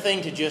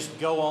everything to just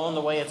go on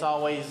the way it's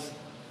always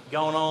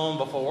gone on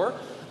before,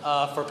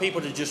 for people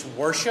to just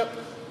worship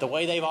the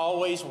way they've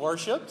always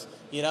worshipped.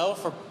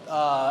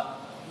 I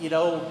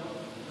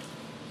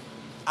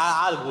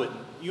wouldn't.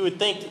 You would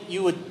think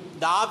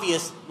the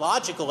obvious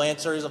logical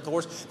answer is, of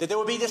course, that there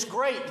would be this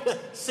great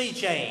sea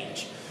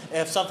change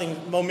if something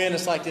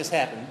momentous like this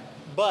happened.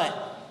 But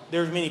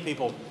there's many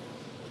people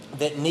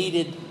that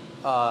needed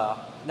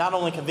not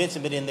only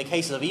convincing, but in the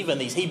case of even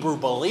these Hebrew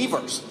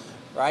believers,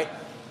 right,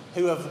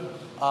 who have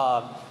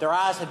their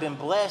eyes have been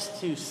blessed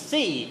to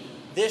see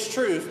this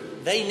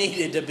truth, they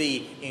needed to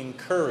be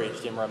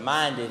encouraged and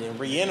reminded and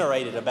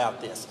reiterated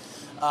about this.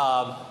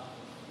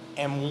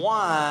 And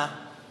why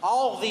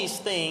all these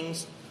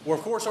things were,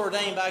 of course,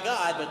 ordained by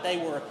God, but they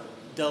were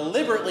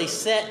deliberately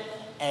set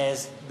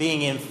as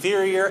being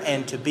inferior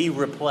and to be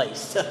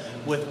replaced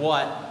with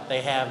what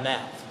they have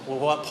now, with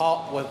what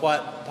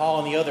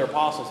Paul and the other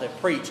apostles have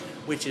preached,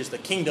 which is the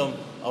kingdom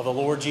of the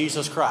Lord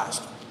Jesus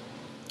Christ.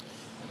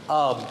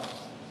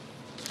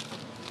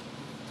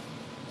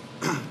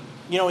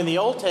 In the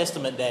Old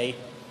Testament day,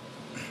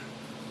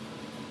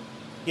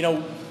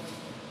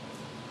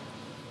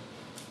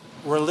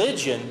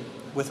 religion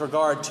with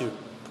regard to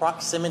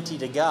proximity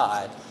to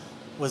God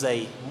was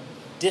a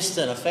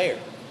distant affair.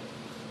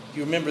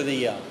 You remember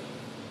the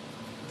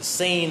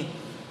scene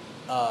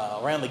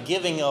around the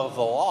giving of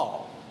the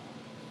law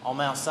on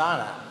Mount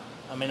Sinai.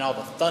 I mean, all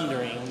the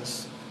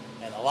thunderings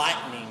and the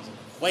lightnings and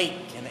the quake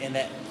and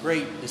that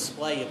great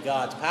display of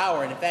God's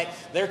power. And in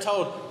fact, they're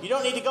told, you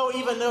don't need to go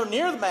even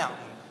near the mountain.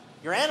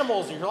 Your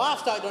animals and your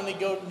livestock don't need to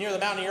go near the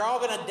mountain. You're all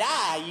going to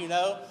die,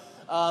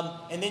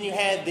 And then you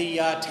had the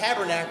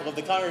tabernacle of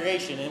the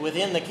congregation and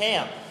within the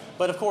camp.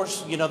 But of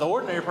course, the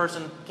ordinary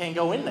person can't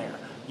go in there.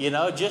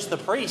 Just the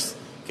priest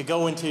could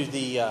go into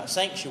the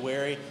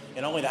sanctuary,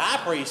 and only the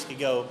high priest could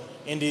go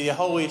into the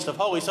holiest of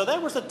holies. So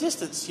there was a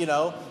distance,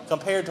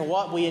 compared to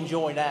what we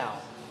enjoy now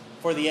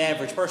for the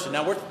average person.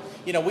 Now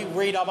we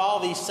read of all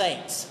these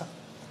saints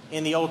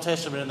in the Old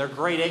Testament and their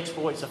great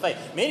exploits of faith,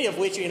 many of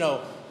which, we need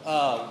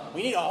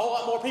a whole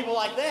lot more people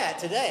like that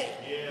today.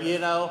 Yeah.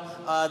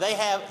 They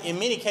have, in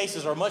many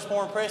cases, are much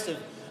more impressive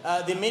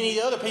than many of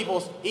the other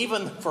people's,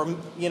 even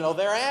from,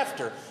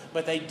 thereafter.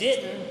 But they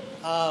didn't,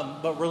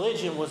 but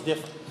religion was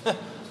different.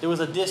 There was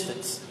a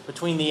distance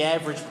between the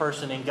average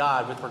person and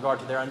God with regard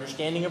to their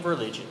understanding of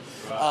religion.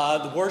 Right.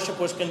 The worship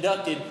was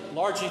conducted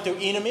largely through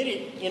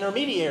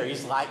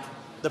intermediaries like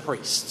the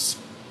priests.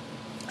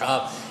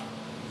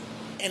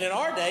 And in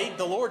our day,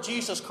 the Lord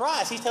Jesus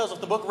Christ, he tells us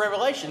the book of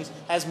Revelation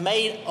has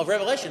made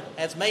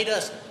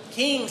us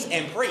kings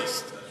and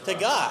priests to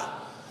God.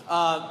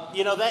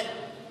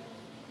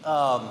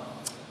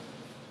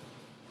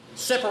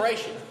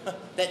 Separation,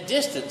 that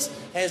distance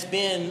has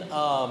been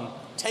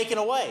taken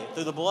away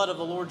through the blood of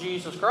the Lord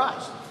Jesus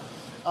Christ.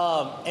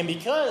 And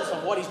because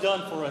of what he's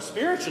done for us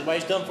spiritually, what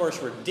he's done for us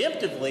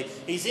redemptively,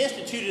 he's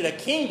instituted a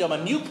kingdom,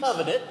 a new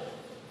covenant.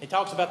 He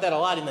talks about that a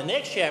lot in the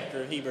next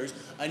chapter of Hebrews.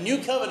 A new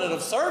covenant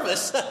of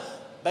service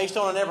based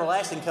on an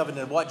everlasting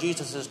covenant of what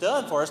Jesus has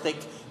done for us. That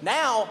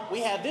now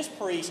we have this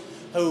priest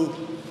who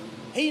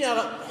he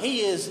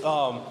is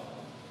the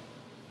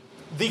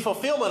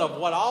fulfillment of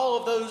what all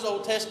of those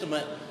Old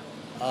Testament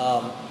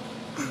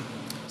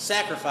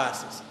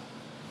sacrifices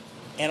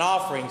and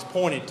offerings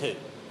pointed to.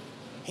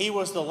 He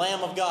was the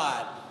Lamb of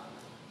God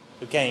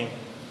who came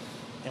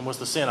and was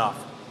the sin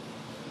offering.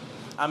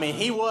 I mean,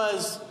 he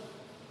was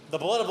the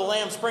blood of the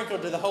Lamb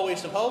sprinkled to the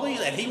holiest of holies,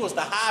 and he was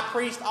the high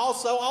priest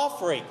also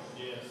offering.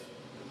 Yes.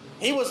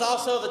 He was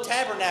also the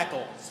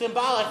tabernacle,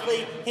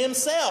 symbolically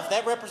himself.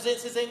 That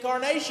represents his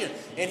incarnation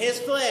and his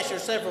flesh. There are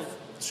several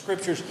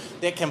scriptures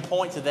that can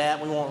point to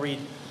that. We won't read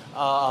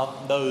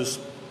those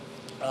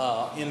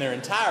in their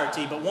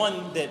entirety, but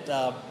one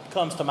that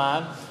comes to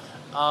mind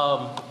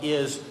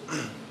is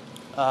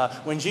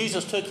when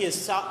Jesus took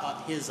his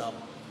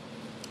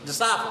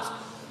disciples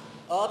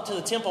up to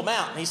the Temple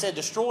Mount. He said,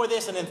 destroy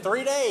this, and in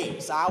 3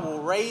 days I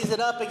will raise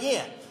it up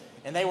again.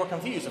 And they were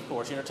confused, of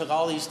course. It took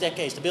all these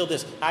decades to build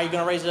this. How are you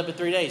going to raise it up in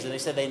 3 days? And they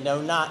said they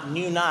knew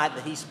not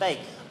that he spake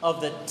of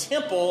the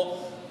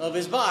temple of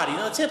his body.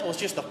 The temple is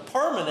just a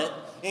permanent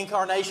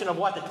incarnation of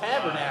what the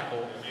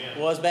tabernacle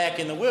was back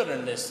in the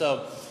wilderness.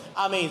 So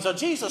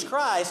Jesus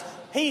Christ,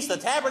 he's the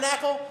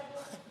tabernacle,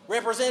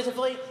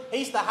 representatively.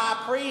 He's the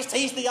high priest.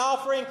 He's the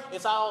offering.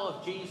 It's all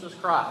of Jesus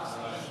Christ.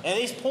 And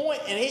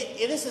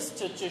this is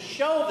to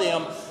show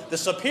them the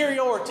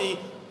superiority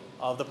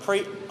of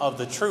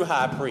the true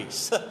high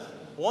priest.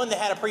 One that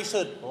had a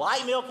priesthood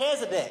like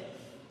Melchizedek.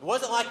 It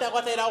wasn't like that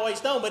what they'd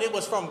always known, but it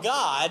was from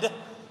God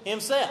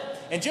himself.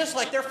 And just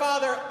like their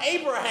father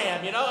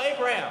Abraham,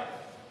 Abraham,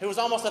 who was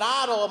almost an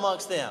idol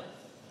amongst them.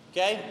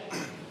 Okay?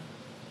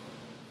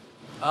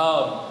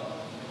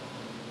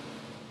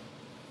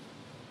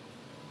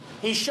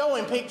 He's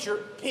showing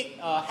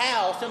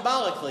how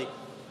symbolically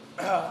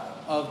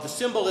of the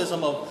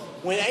symbolism of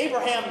when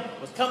Abraham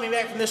was coming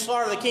back from this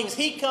slaughter of the kings,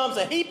 he comes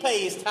and he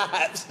pays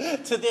tithes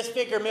to this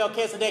figure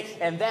Melchizedek,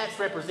 and that's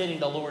representing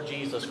the Lord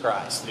Jesus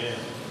Christ. Yeah.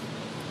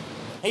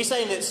 He's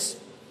saying that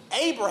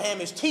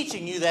Abraham is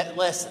teaching you that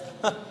lesson.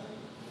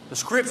 The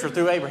Scripture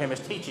through Abraham is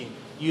teaching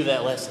you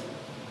that lesson.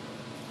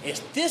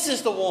 This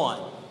is the one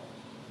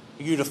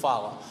you to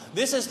follow.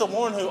 This is the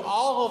one who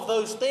all of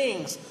those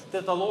things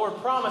that the Lord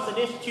promised and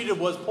instituted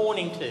was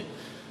pointing to.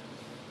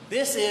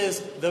 This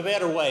is the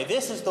better way.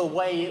 This is the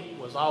way it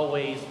was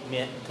always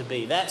meant to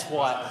be. That's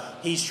what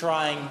he's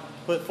trying to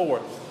put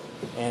forth.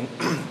 And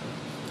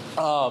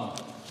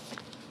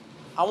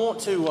I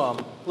want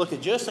to look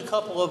at just a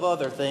couple of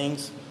other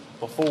things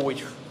before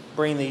we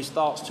bring these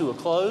thoughts to a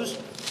close.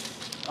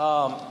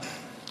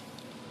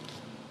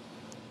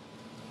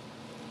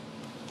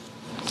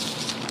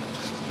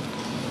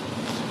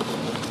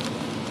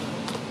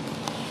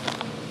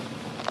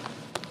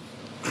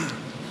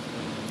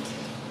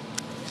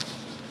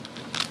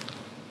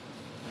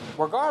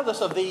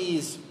 Regardless of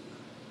these,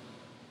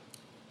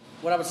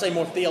 what I would say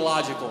more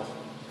theological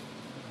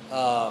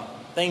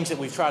things that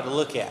we've tried to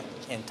look at,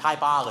 and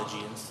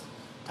typology and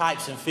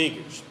types and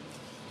figures,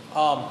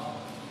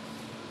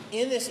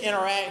 in this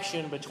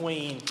interaction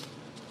between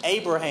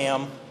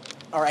Abram,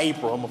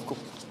 of course,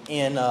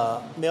 and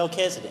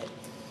Melchizedek,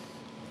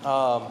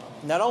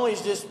 not only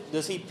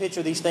does he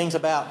picture these things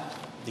about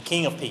the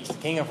King of Peace, the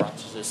King of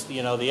Righteousness,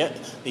 the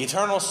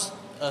eternal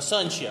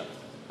sonship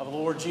of the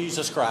Lord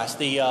Jesus Christ,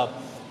 the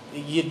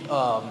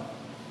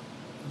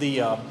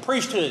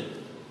priesthood,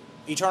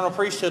 eternal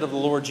priesthood of the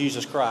Lord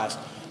Jesus Christ.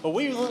 But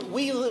we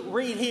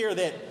read here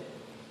that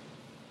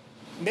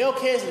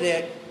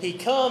Melchizedek, he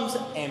comes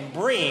and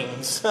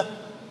brings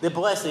the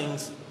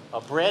blessings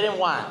of bread and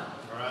wine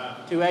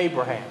to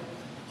Abraham.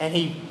 And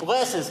he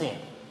blesses him.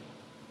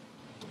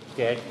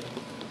 Okay?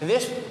 And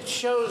this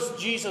shows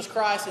Jesus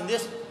Christ in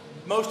this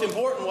most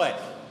important way.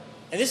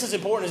 And this is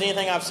important as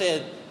anything I've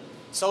said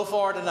so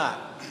far tonight.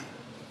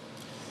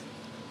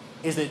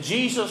 Is that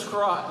Jesus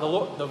Christ,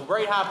 the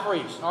great high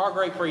priest, our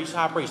great priest,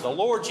 high priest, the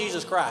Lord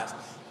Jesus Christ,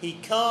 he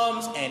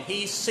comes and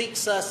he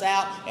seeks us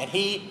out and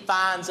he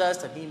finds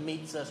us and he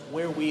meets us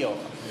where we are.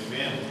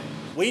 Amen.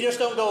 We just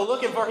don't go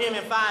looking for him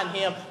and find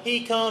him.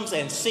 He comes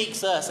and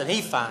seeks us and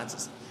he finds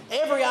us.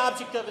 Every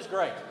object of his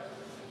grace.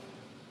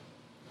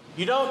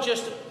 You don't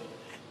just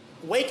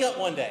wake up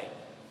one day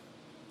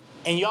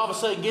and you all of a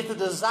sudden get the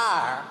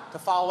desire to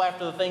follow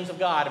after the things of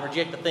God and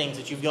reject the things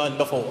that you've done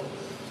before.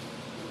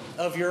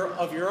 Of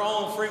your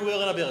own free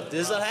will and ability.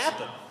 This doesn't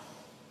happen.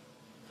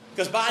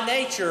 Because by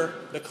nature,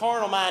 the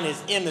carnal mind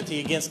is enmity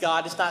against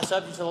God. It's not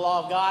subject to the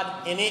law of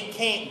God, and it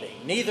can't be.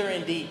 Neither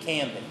indeed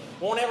can be.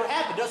 Won't ever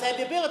happen. It doesn't have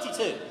the ability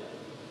to.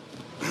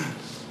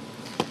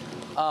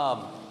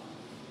 Now,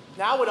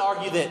 I would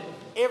argue that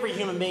every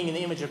human being in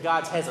the image of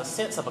God has a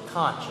sense of a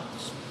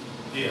conscience.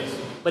 Yes.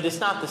 But it's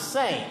not the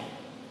same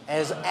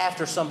as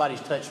after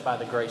somebody's touched by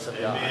the grace of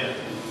God. Amen.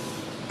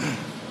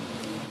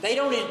 They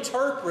don't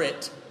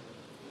interpret.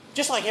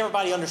 Just like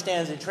everybody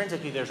understands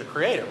intrinsically there's a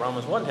creator.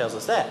 Romans 1 tells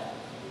us that.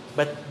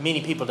 But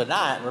many people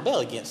deny it and rebel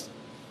against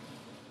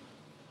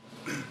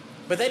it.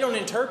 But they don't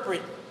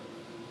interpret.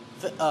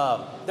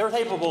 They're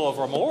capable of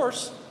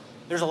remorse.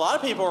 There's a lot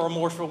of people who are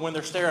remorseful when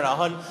they're staring at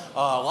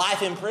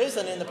life in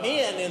prison, in the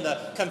pen, in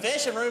the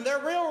confession room. They're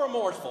real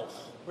remorseful,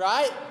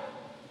 right?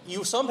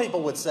 Some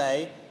people would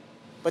say,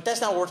 but that's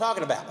not what we're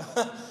talking about.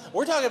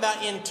 We're talking about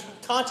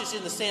conscious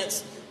in the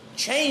sense,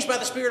 changed by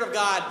the Spirit of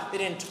God that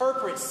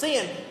interprets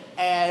sin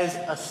as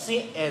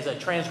a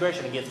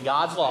transgression against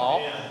God's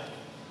law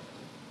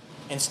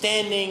and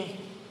standing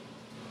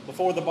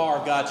before the bar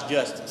of God's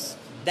justice.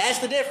 That's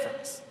the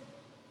difference.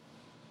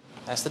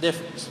 That's the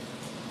difference.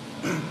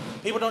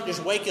 People don't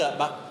just wake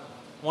up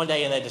one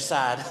day and they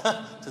decide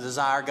to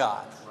desire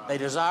God. They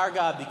desire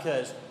God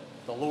because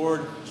the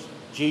Lord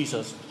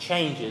Jesus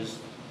changes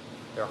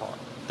their heart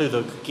through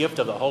the gift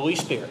of the Holy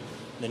Spirit,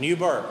 the new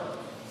birth.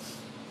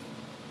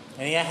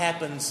 And that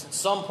happens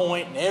some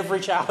point in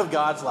every child of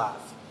God's life.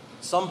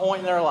 Some point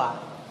in their life.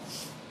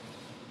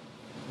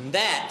 And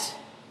that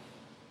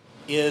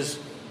is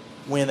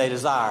when they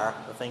desire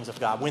the things of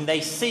God. When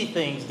they see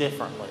things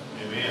differently.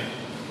 Amen.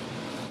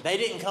 They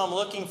didn't come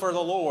looking for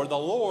the Lord. The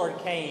Lord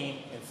came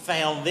and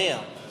found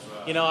them.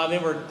 Right.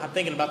 I'm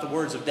thinking about the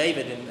words of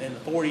David in the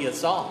 40th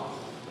Psalm.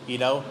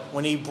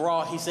 When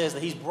he says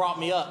that he's brought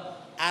me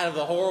up out of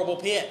the horrible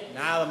pit and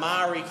out of the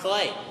miry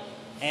clay.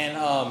 And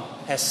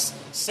has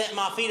set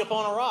my feet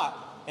upon a rock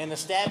and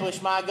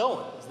established my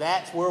goings.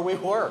 That's where we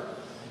were.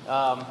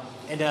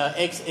 In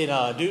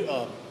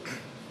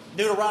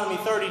Deuteronomy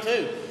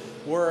 32,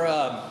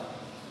 where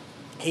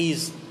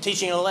he's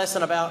teaching a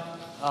lesson about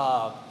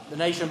the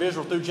nation of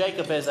Israel through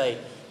Jacob as a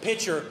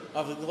picture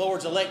of the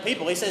Lord's elect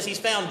people. He says he's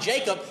found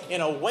Jacob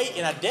in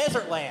a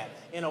desert land,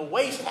 in a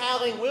waste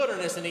howling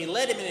wilderness, and he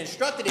led him and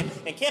instructed him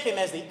and kept him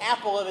as the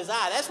apple of his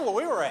eye. That's where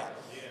we were at.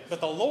 But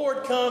the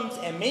Lord comes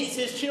and meets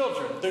his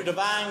children through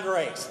divine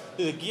grace,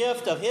 through the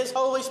gift of his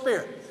Holy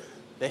Spirit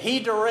that he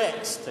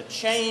directs to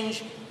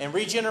change and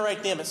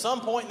regenerate them. At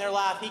some point in their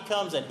life, he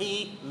comes and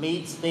he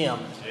meets them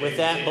with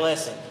that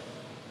blessing.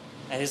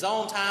 At his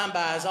own time,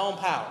 by his own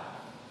power.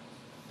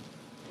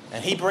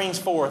 And he brings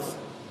forth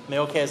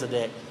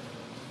Melchizedek,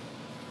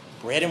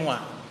 bread and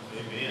wine.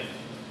 Amen.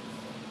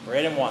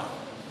 bread and wine.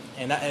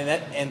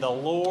 And the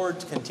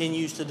Lord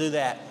continues to do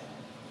that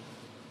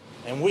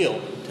and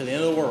will to the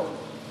end of the world.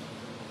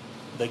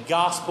 The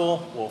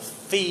gospel will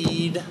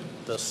feed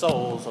the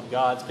souls of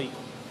God's people.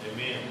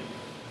 Amen.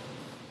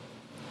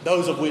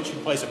 Those of which He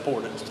place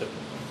importance to.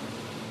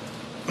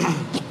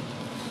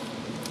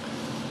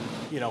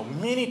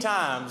 Many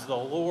times the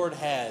Lord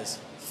has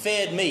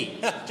fed me.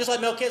 Just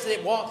like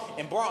Melchizedek walked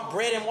and brought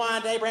bread and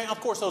wine to Abraham.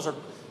 Of course, those are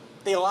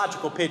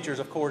theological pictures,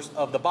 of course,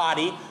 of the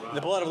body,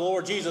 the blood of the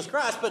Lord Jesus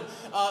Christ. But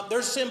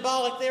there's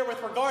symbolic there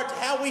with regard to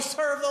how we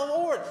serve the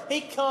Lord.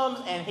 He comes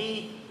and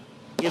He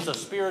gives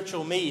us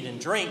spiritual meat and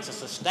drinks to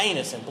sustain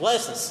us and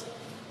bless us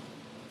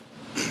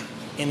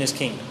in His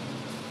kingdom.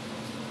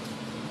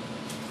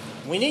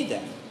 We need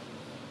that.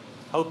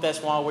 Hope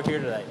that's why we're here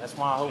today. That's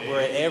why I hope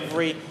we're at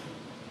every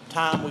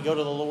time we go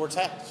to the Lord's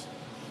house.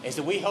 And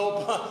so we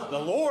hope the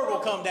Lord will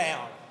come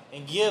down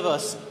and give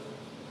us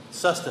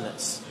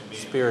sustenance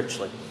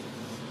spiritually.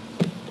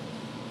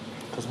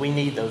 Because we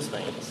need those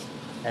things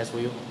as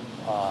we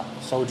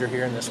soldier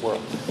here in this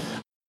world.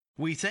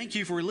 We thank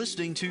you for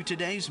listening to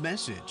today's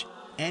message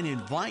and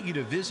invite you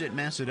to visit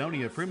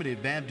Macedonia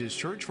Primitive Baptist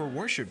Church for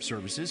worship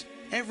services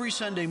every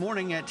Sunday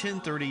morning at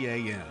 10:30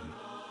 a.m.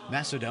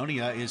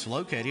 Macedonia is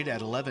located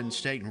at 11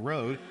 Staten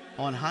Road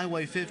on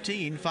Highway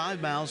 15,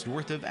 5 miles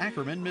north of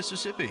Ackerman,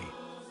 Mississippi.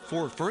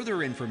 For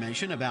further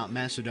information about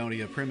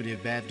Macedonia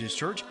Primitive Baptist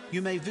Church,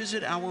 you may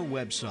visit our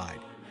website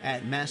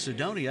at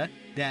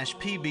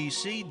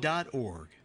macedonia-pbc.org.